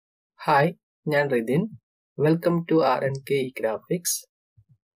Hi, ഞാൻ റിദിൻ. Welcome to RnkE-Graphics.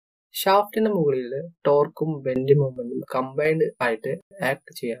 ഷാഫ്റ്റിന് മുകളിൽ ടോർക്കും bend momentum combined ആയിട്ട്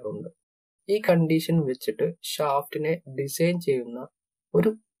ആക്ട് ചെയ്യാറുണ്ട്. ഈ കണ്ടീഷൻ വെച്ചിട്ട് ഷാഫ്റ്റിനെ ഡിസൈൻ ചെയ്യുന്ന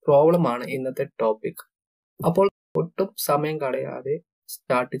ഒരു പ്രോബ്ലമാണ് ഇന്നത്തെ ടോപ്പിക്. അപ്പോൾ ഒട്ടും സമയം കളയാതെ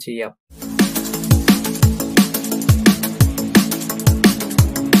സ്റ്റാർട്ട് ചെയ്യാം.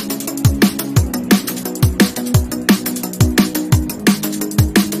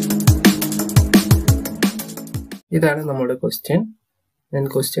 ഇതാണ് നമ്മുടെ ക്വസ്റ്റ്യൻ. ഞാൻ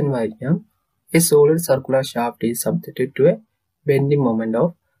ക്വസ്റ്റ്യൻ വായിക്കാം. A solid circular shaft is subjected to a bending moment of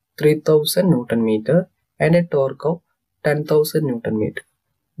 3000 Newton meter and a torque of 10,000 Newton meter.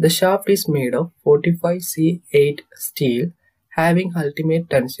 The shaft is made of 45C8 steel having ultimate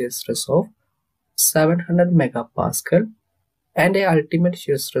tensile stress of 700 megapascal and a ultimate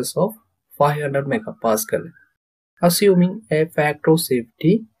shear stress of 500 megapascal. Assuming a factor of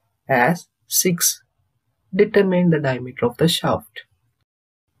safety as 6, determine the diameter of the shaft.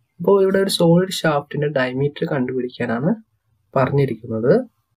 അപ്പോൾ ഇവിടെ ഒരു solid ഷാഫ്റ്റിന്റെ diameter കണ്ടുപിടിക്കാനാണ് പറഞ്ഞിരിക്കുന്നത്.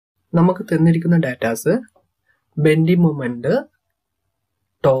 നമുക്ക് തന്നിരിക്കുന്ന datas bending moment,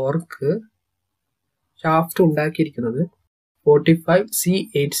 torque, shaft ഉണ്ടാക്കിയിരിക്കുന്നത്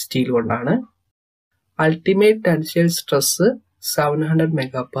 45C8 steel കൊണ്ടാണ്. Ultimate tensile stress 700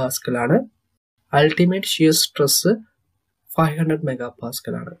 മെഗാപാസ്കൽ ആണ്. Ultimate shear stress 500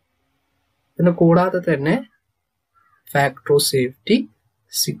 മെഗാപാസ്കൽ ആണ്. ഇതിന് കൂടാതെ തന്നെ ഫാക്ടർ ഓഫ് സേഫ്റ്റി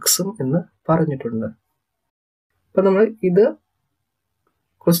 6 എന്ന് പറഞ്ഞിട്ടുണ്ട്. അപ്പൊ നമ്മൾ ഇത്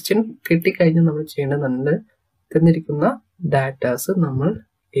ക്വസ്റ്റ്യൻ കിട്ടിക്കഴിഞ്ഞാൽ നമ്മൾ ചെയ്യേണ്ടതുണ്ട്, തന്നിരിക്കുന്ന ഡാറ്റാസ് നമ്മൾ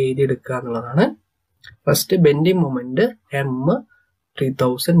എഴുതിയെടുക്കുക എന്നുള്ളതാണ്. First bending moment M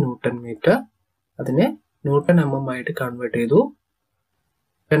 3000 newton metre, അതിനെ ന്യൂട്ടൺ mm ആയിട്ട് കൺവേർട്ട് ചെയ്തു.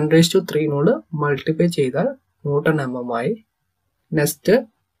 10⁻³ നോട് മൾട്ടിപ്ലൈ ചെയ്താൽ ന്യൂട്ടൺ mm ആയി. Next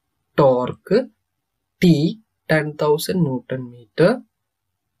torque T 10,000 newton metre,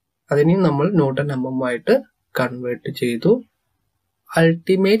 അതിനെ നമ്മൾ ന്യൂട്ടൺ mm ആയിട്ട് കൺവേർട്ട് ചെയ്തു.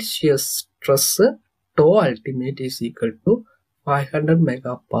 Ultimate shear stress to ultimate is equal to 500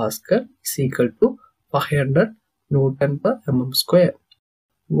 മെഗാപാസ്കൽ is equal to 500 newton per mm².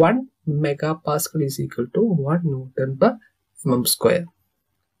 1 megapascal is equal to 1 Newton per mm².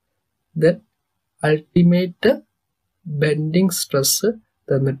 Then ultimate bending stress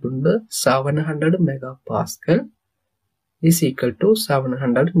തന്നിട്ടുണ്ട് 700 മെഗാപാസ്കൽ is equal to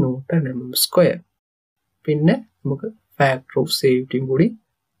 700 newton mm². പിന്നെ നമുക്ക് factor of സേഫ്റ്റിയും കൂടി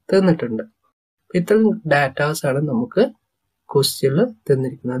തന്നിട്ടുണ്ട്. ഇത്തരം datas ആണ് നമുക്ക് ക്വസ്റ്റ്യനിൽ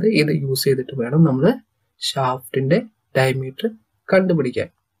തന്നിരിക്കുന്നത്. ഇത് യൂസ് ചെയ്തിട്ട് വേണം നമ്മൾ ഷാഫ്റ്റിന്റെ ഡയമീറ്റർ കണ്ടുപിടിക്കാൻ.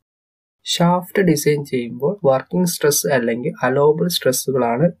 ഷാഫ്റ്റ് ഡിസൈൻ ചെയ്യുമ്പോൾ വർക്കിംഗ് സ്ട്രെസ് അല്ലെങ്കിൽ അലോവബിൾ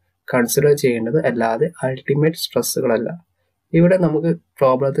സ്ട്രെസ്സുകളാണ് കൺസിഡർ ചെയ്യേണ്ടത്, അല്ലാതെ അൾട്ടിമേറ്റ് സ്ട്രെസ്സുകളല്ല. ഇവിടെ നമുക്ക്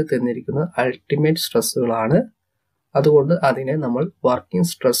പ്രോബ്ലത്തിൽ തന്നിരിക്കുന്നത് അൾട്ടിമേറ്റ് സ്ട്രെസ്സുകളാണ്. അതുകൊണ്ട് അതിനെ നമ്മൾ വർക്കിംഗ്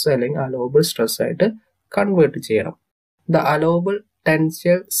സ്ട്രെസ് അല്ലെങ്കിൽ അലോവബിൾ സ്ട്രെസ് ആയിട്ട് കൺവേർട്ട് ചെയ്യണം. The allowable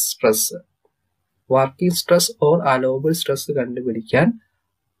tensile stress, working stress or allowable stress കണ്ടുപിടിക്കാൻ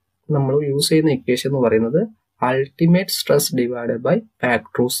നമ്മൾ യൂസ് ചെയ്യുന്ന ഇക്വേഷൻ എന്ന് പറയുന്നത് ultimate stress divided by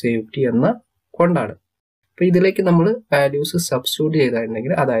factor of safety എന്ന കൊണ്ടാണ്. അപ്പൊ ഇതിലേക്ക് നമ്മൾ വാല്യൂസ് സബ്സ്റ്റിറ്റ്യൂട്ട്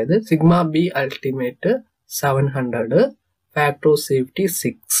ചെയ്തിട്ടുണ്ടെങ്കിൽ, അതായത് sigma B ultimate 700, factor of safety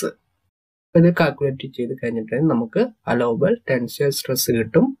 6, ഇത് കാൽക്കുലേറ്റ് ചെയ്ത് കഴിഞ്ഞിട്ടുണ്ടെങ്കിൽ നമുക്ക് അലോവബിൾ ടെൻസൈൽ സ്ട്രെസ്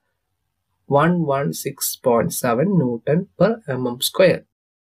കിട്ടും 116.7 ന്യൂട്ടൺ പെർ mm².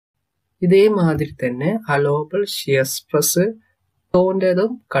 ഇതേമാതിരി തന്നെ അലോവബിൾ ഷിയർ സ്ട്രെസ്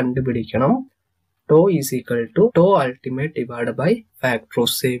ടോന്റേതും കണ്ടുപിടിക്കണം. Tau is equal to to ultimate divide by factor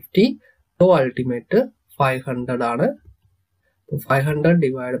of safety. To ultimate 500 ആണ്. 500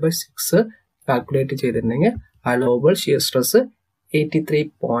 ഡിവൈഡ് ബൈ 6 കാൽക്കുലേറ്റ് ചെയ്തിട്ടുണ്ടെങ്കിൽ allowable shear stress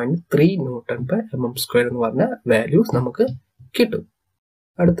 83.3 newton per mm² എന്ന് പറഞ്ഞ values നമുക്ക് കിട്ടും.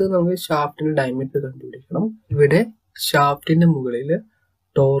 അടുത്തത് നമുക്ക് ഷാഫ്റ്റിന്റെ ഡയമീറ്റർ കണ്ടുപിടിക്കണം. ഇവിടെ ഷാഫ്റ്റിന്റെ മുകളിൽ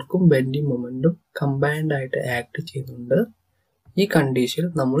ടോർക്കും ബെൻഡിങ് മൊമെന്റും കമ്പൈൻഡ് ആയിട്ട് ആക്ട് ചെയ്യുന്നുണ്ട്. ഈ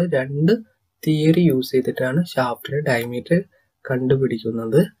കണ്ടീഷനിൽ നമ്മൾ രണ്ട് തിയറി യൂസ് ചെയ്തിട്ടാണ് ഷാഫ്റ്റിന്റെ ഡയമീറ്റർ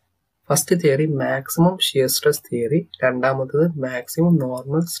കണ്ടുപിടിക്കുന്നത്. First theory maximum shear stress theory, രണ്ടാമത്തത് മാക്സിമം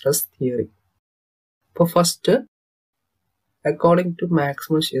നോർമൽ സ്ട്രെസ് തിയറി. അപ്പോൾ first according to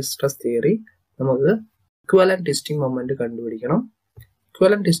maximum shear stress theory നമുക്ക് ഇക്വലന്റ് ട്വിസ്റ്റിംഗ് മൊമെന്റ് കണ്ടുപിടിക്കണം.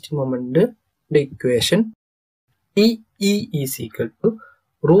 Equivalent twisting മൊമെന്റിന്റെ equation TE is equal to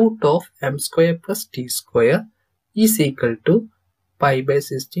root of m² plus t² is equal to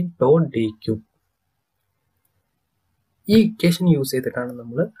π/16 to d³. ഈ equation use ചെയ്തിട്ടാണ്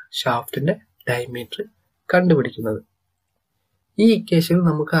നമ്മൾ ഷാഫ്റ്റിന്റെ diameter കണ്ടുപിടിക്കുന്നത്. ഈ ഇക്വേഷനിൽ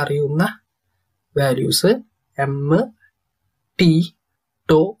നമുക്ക് അറിയുന്ന വാല്യൂസ് m, t,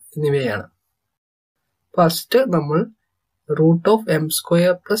 ടോ എന്നിവയാണ്. ഫസ്റ്റ് നമ്മൾ root of M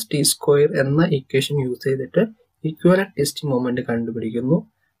square plus T square എന്ന ഇക്വേഷൻ യൂസ് ചെയ്തിട്ട് ഇക്വലന്റ് ടെസ്റ്റിംഗ് മൊമെന്റ് കണ്ടുപിടിക്കുന്നു.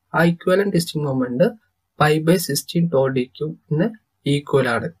 ആ equivalent testing moment pi by 16 to D ക്യൂബിന് equal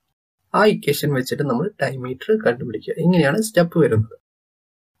ആണ്. ആ ഇക്വേഷൻ വെച്ചിട്ട് നമ്മൾ ഡയമീറ്റർ കണ്ടുപിടിക്കുക. ഇങ്ങനെയാണ് സ്റ്റെപ്പ് വരുന്നത്.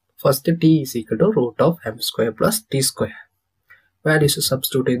 First T is equal to root of M square plus T square. Values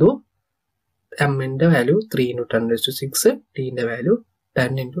substitute ചെയ്തു. എമ്മിന്റെ വാല്യൂ 3 × 10⁶, ടിന്റെ വാല്യൂ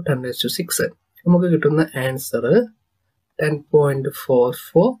 10 × 10⁶. നമുക്ക് കിട്ടുന്ന ആൻസർ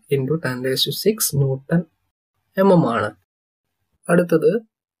 10.44 × 10⁶ ന്യൂട്ടൺ mm ആണ്. അടുത്തത്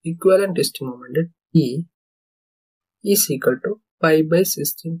equivalent testing moment T is equal to pi by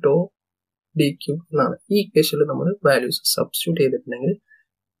 16 to D cube എന്നാണ്. ഈ ഇക്വേഷനിൽ നമ്മൾ വാല്യൂസ് സബ്സ്റ്റിറ്റ്യൂട്ട് ചെയ്തിട്ടുണ്ടെങ്കിൽ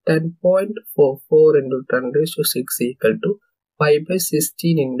 10.44 × 10⁶ equal to pi by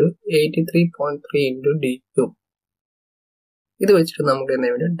 16 × 83.3 × D cube. ഇത് വെച്ചിട്ട് നമുക്ക് എന്താ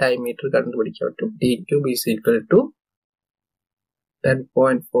വേണ്ടി ഡയമീറ്റർ കണ്ടുപിടിക്കാൻ പറ്റും. D cube is equal to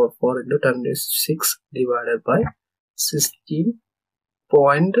 10.44 × 10⁶ divided by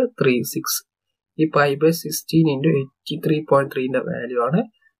 16.36. ഈ പൈ ബൈ 16 × 83.3ന്റെ വാല്യൂ ആണ്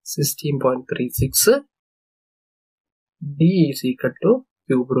 16.36. D is equal two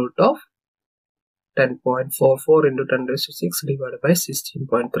cube root of 10.44 × 10⁶ divided by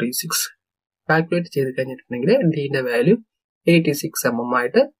 16.36. Calculate ചെയ്ത് കഴിഞ്ഞിട്ടുണ്ടെങ്കിൽ ഡിന്റെ വാല്യൂ 86 mm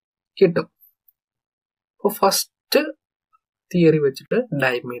ആയിട്ട് കിട്ടും. അപ്പോൾ ഫസ്റ്റ് തിയറി വെച്ചിട്ട്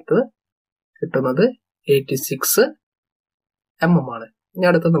ഡയമീറ്റർ കിട്ടുന്നത് 86 mm ആണ്. ഇനി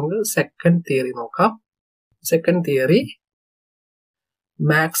അടുത്ത നമുക്ക് സെക്കൻഡ് തിയറി നോക്കാം. Second theory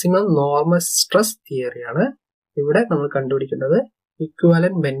maximum normal stress തിയറിയാണ്. ഇവിടെ നമ്മൾ കണ്ടുപിടിക്കേണ്ടത്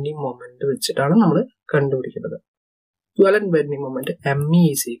ഇക്വലന്റ് ബെൻഡിങ് മൊമെന്റ് വെച്ചിട്ടാണ് നമ്മൾ കണ്ടുപിടിക്കുന്നത്. Equivalent bending moment ME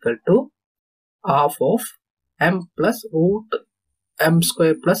is equal to half of m plus root m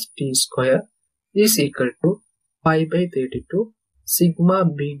square plus T square is equal to pi by 32 sigma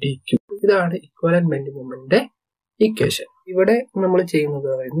B D cube. ഇതാണ് equivalent bending മൊമെന്റിന്റെ equation. ഇവിടെ നമ്മൾ ചെയ്യുന്നത്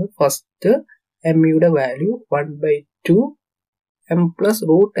പറയുന്നത് first എംയുടെ value 1/2 m plus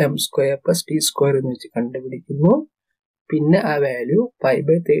root m square plus T square എന്ന് വെച്ച് കണ്ടുപിടിക്കുന്നു. പിന്നെ ആ value pi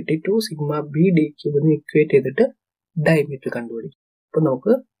by 32 sigma B D cube എന്ന് ഇക്വേറ്റ് ചെയ്തിട്ട് ഡയമീറ്റർ കണ്ടുപിടിക്കും. അപ്പൊ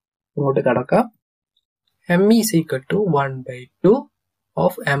നമുക്ക് ഇങ്ങോട്ട് കടക്കാം. m is equal to 1/2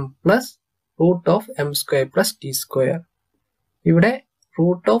 of m plus root of m square plus T square. ഇവിടെ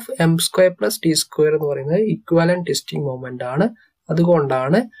root of m square plus T square എന്ന് പറയുന്നത് ഇക്വലന്റ് ടെസ്റ്റിംഗ് മൊമെന്റ് ആണ്.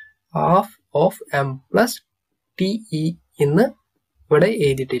 അതുകൊണ്ടാണ് half of m plus T E എന്ന് ഇവിടെ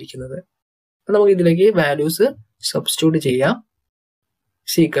എഴുതിയിട്ടിരിക്കുന്നത്. നമുക്ക് ഇതിലേക്ക് വാല്യൂസ് സബ്സ്റ്റിറ്റ്യൂട്ട് ചെയ്യാം.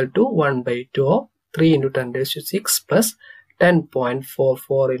 Equal to 1/2 of 3 × 10⁶ plus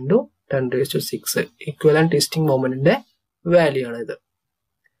 10.44 × 10⁶. Equivalent testing മൊമെന്റിന്റെ value ആണ് ഇത്.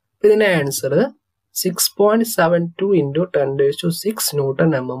 ഇതിന്റെ ആൻസർ 6.72 × 10⁶ ന്യൂട്ടൺ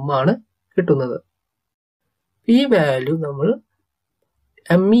mm ആണ് കിട്ടുന്നത്. ഈ വാല്യൂ നമ്മൾ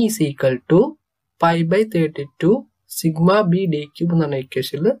ME is equal to pi by 32 sigma B D cube എന്ന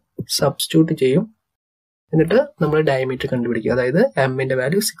ഇക്വേഷനിൽ സബ്സ്റ്റിറ്റ്യൂട്ട് ചെയ്യും. എന്നിട്ട് നമ്മൾ ഡയമീറ്റർ കണ്ടുപിടിക്കുക. അതായത് എമ്മിന്റെ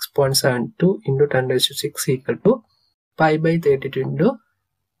value 6.72 × 10⁶ equal to pi by 32 ×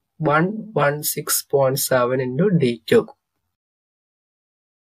 116.7 × d cube.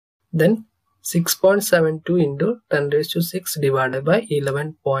 Then 6.72 × 10⁶ divided by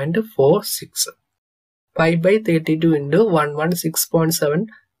 11.46. Pi by 32 × 116.7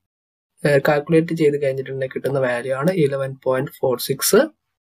 calculate ചെയ്ത് കഴിഞ്ഞിട്ടുണ്ടെങ്കിൽ കിട്ടുന്ന വാല്യൂ ആണ് 11.46.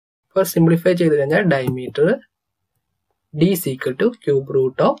 അപ്പോൾ സിംപ്ലിഫൈ ചെയ്ത് കഴിഞ്ഞാൽ diameter D is equal to cube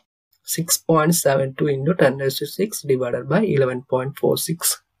root of 6.72 into 10⁶ divided by 11.46.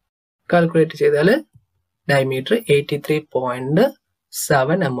 Calculate ചെയ്താൽ ഡയമീറ്റർ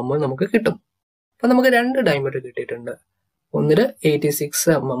 83.7 mm നമുക്ക് കിട്ടും. അപ്പോൾ നമുക്ക് രണ്ട് ഡയമീറ്റർ കിട്ടിയിട്ടുണ്ട്. ഒന്നിന് 86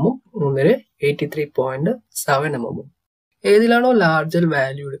 mm ഒന്നിന് 83.7 mm. ഏതിലാണോ ലാർജർ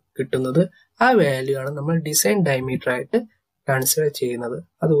വാല്യൂ കിട്ടുന്നത് ആ വാല്യൂ ആണ് നമ്മൾ ഡിസൈൻ ഡയമീറ്റർ ആയിട്ട് കൺസിഡർ ചെയ്യുന്നത്.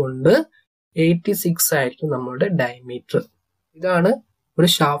 അതുകൊണ്ട് 86 ആയിരിക്കും നമ്മളുടെ ഡയമീറ്റർ. ഇതാണ് ഒരു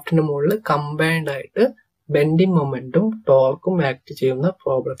ഷാഫ്റ്റിന്റെ മുകളിൽ കമ്പൈൻഡ് ആയിട്ട് ബെൻഡിങ് മൊമെന്റും ടോർക്കും ആക്ട് ചെയ്യുന്ന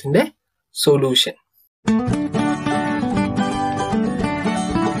പ്രോബ്ലത്തിന്റെ സൊല്യൂഷൻ.